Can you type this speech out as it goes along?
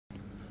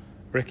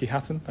Ricky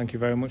Hatton, thank you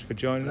very much for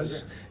joining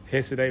us.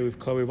 Here today with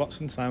Chloe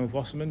Watson, signed with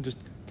Wasserman. Just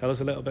tell us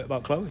a little bit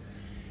about Chloe.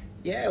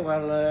 Yeah,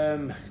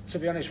 well, to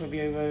be honest with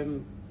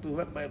you, we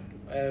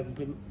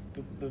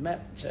met,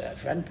 a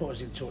friend put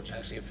us in touch,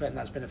 actually, a friend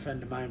that's been a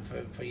friend of mine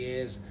for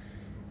years,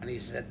 and he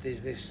said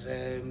there's this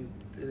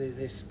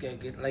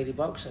lady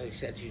boxer. He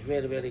said she's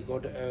really, really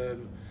good,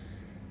 and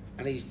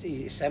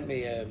he sent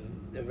me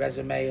the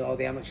resume, all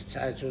the amateur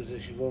titles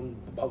that she won,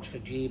 box for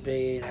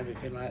GB and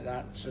everything like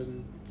that.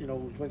 And you know,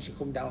 when she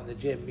come down to the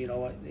gym, you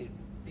know,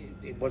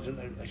 it wasn't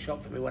a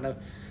shock for me. When I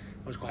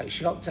was quite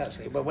shocked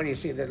actually, but when you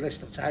see the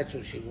list of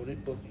titles she won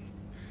it, but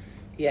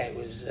yeah, it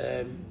was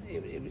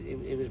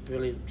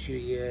brilliant.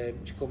 She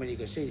come in, you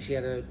could see she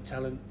had a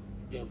talent,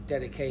 you know,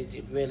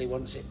 dedicated, really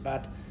wants it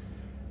bad.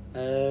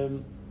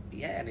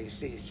 Yeah, and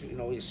it's you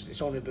know,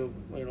 it's only been,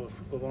 you know,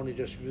 we've only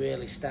just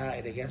really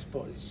started, I guess,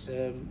 but it's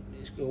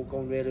all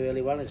going really,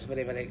 really well. It's a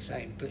very, very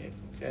exciting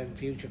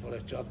future for her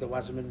to have the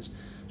Wassermans,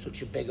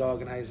 such a big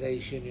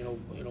organisation, you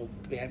know,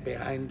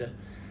 behind her,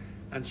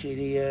 and she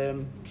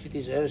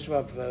deserves to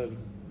have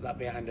that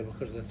behind her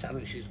because of the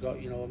talent she's got.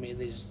 You know, I mean,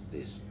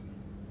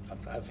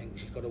 I think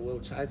she's got a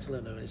world title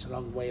in her, and it's a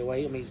long way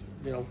away. I mean,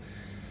 you know,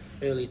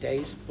 early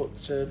days,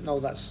 but no,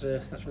 that's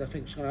what I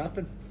think is going to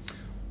happen.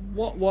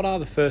 What are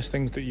the first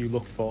things that you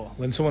look for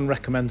when someone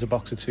recommends a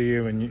boxer to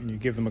you and you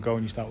give them a go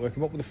and you start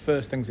working? What were the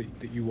first things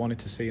that you wanted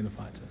to see in the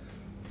fighter?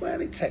 Well,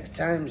 it takes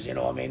time, you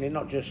know. I mean,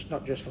 not just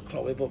for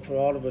Chloe, but for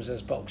all of us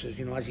as boxers.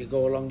 You know, as you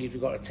go along,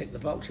 you've got to tick the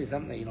boxes,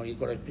 haven't you? You know,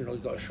 you've got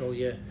to show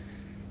your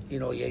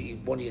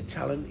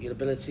talent, your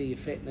ability, your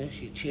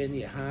fitness, your chin,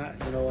 your heart.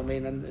 You know what I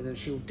mean? And then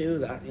she'll do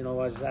that, you know,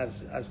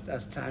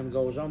 as time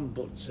goes on.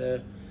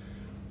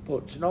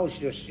 But no, she's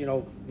just, you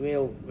know,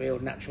 real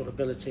natural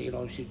ability. You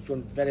know, she's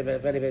done very, very,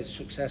 very, very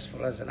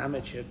successful as an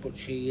amateur. But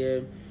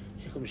she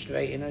comes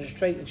straight in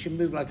and she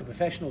moved like a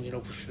professional. You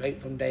know,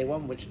 straight from day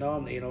one. Which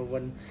normally, you know,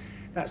 when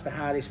that's the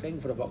hardest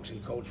thing for a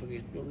boxing coach, when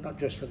you, not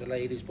just for the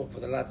ladies but for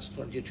the lads,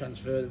 when you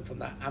transfer them from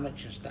that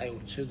amateur style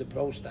to the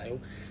pro style.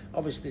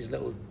 Obviously, there's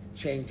little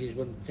changes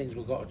when things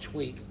we've got to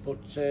tweak, but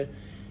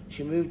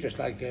she moved just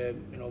like a,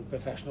 you know,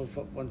 professional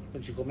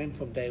when she come in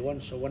from day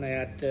one. So when I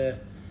had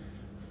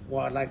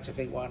what I'd like to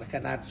think, what I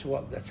can add to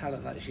what the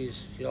talent that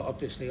she's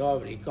obviously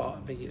already got,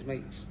 I think it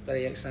makes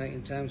very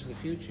exciting times for the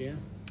future. Yeah.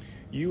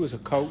 You as a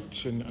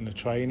coach and a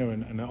trainer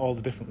and all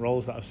the different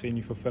roles that I've seen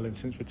you fulfilling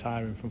since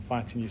retiring from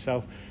fighting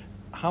yourself,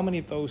 how many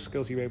of those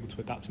skills are you able to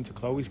adapt into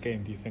Chloe's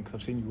game, do you think? 'Cause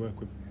I've seen you work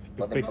with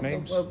big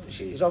names. Well,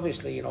 she's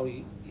obviously, you know,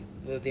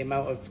 the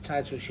amount of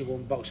titles she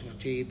won boxing for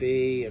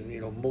GB and, you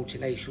know,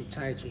 multinational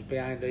titles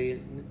behind her.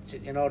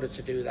 In order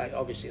to do that,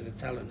 obviously the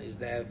talent is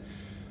there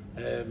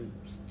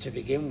to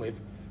begin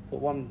with.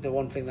 But the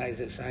one thing that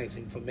is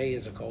exciting for me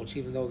as a coach,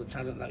 even though the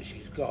talent that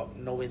she's got,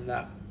 knowing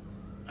that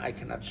I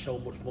can add so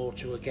much more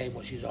to her game,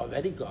 what she's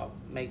already got,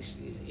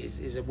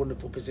 is a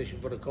wonderful position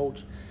for the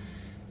coach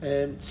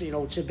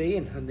to be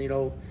in. And, you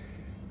know,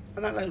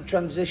 and that like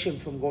transition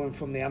from going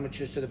from the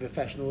amateurs to the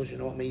professionals, you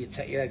know what I mean? You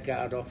take your head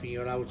guard off and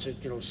you're allowed to,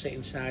 you know, sit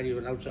inside, you're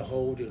allowed to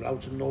hold, you're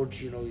allowed to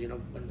nudge, you know,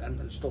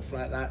 and stuff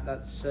like that.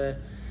 That's, I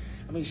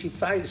mean, she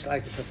fights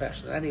like a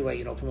professional anyway,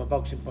 you know, from a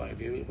boxing point of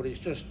view, but it's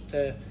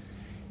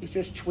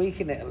just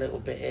tweaking it a little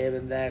bit here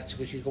and there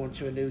because she's going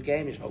to a new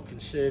game. It's about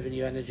conserving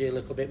your energy a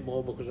little bit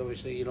more because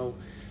obviously, you know,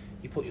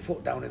 you put your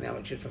foot down in the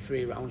amateurs for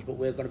 3 rounds, but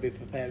we're going to be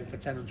preparing for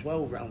 10 and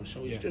 12 rounds.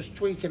 So it's just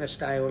tweaking her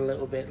style a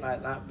little bit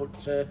like that.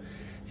 But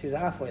she's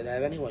halfway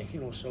there anyway, you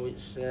know. So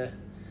it's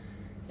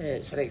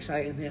very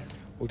exciting, yeah.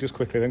 Well, just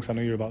quickly, then, 'cause I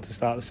know you're about to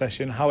start the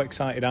session. How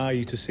excited are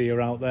you to see her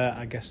out there?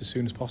 I guess as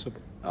soon as possible.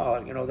 Oh,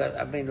 you know,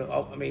 I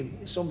mean,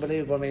 it's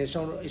unbelievable. I mean,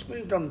 it's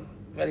moved on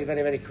very,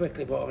 very, very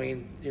quickly. But I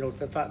mean, you know,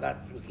 the fact that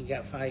we can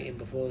get fighting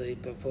before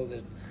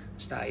the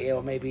start here,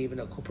 or maybe even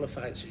a couple of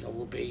fights, you know,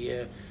 will be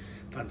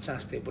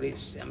fantastic. But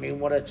I mean,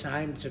 what a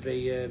time to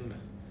be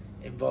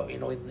involved, you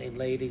know, in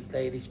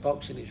ladies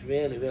boxing. It's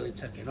really, really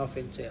taking off,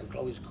 isn't it? And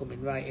Chloe's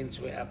coming right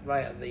into it,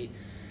 right at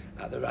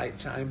the right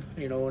time,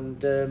 you know,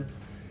 and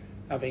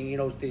having, you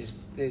know,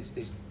 these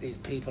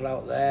people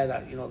out there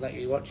that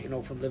you watch, you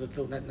know, from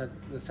Liverpool,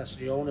 Natasha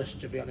Jonas,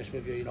 to be honest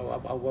with you know,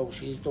 how well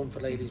she's done for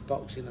ladies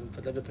boxing and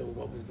for Liverpool,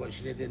 with what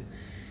she did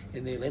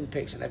in the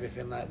Olympics and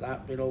everything like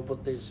that, you know.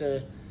 But there's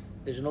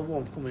another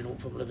one coming up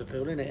from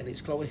Liverpool, innit? And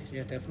it's Chloe,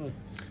 yeah, definitely.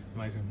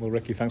 Amazing. Well,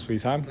 Ricky, thanks for your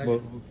time.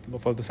 We'll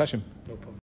look forward to the session. No problem.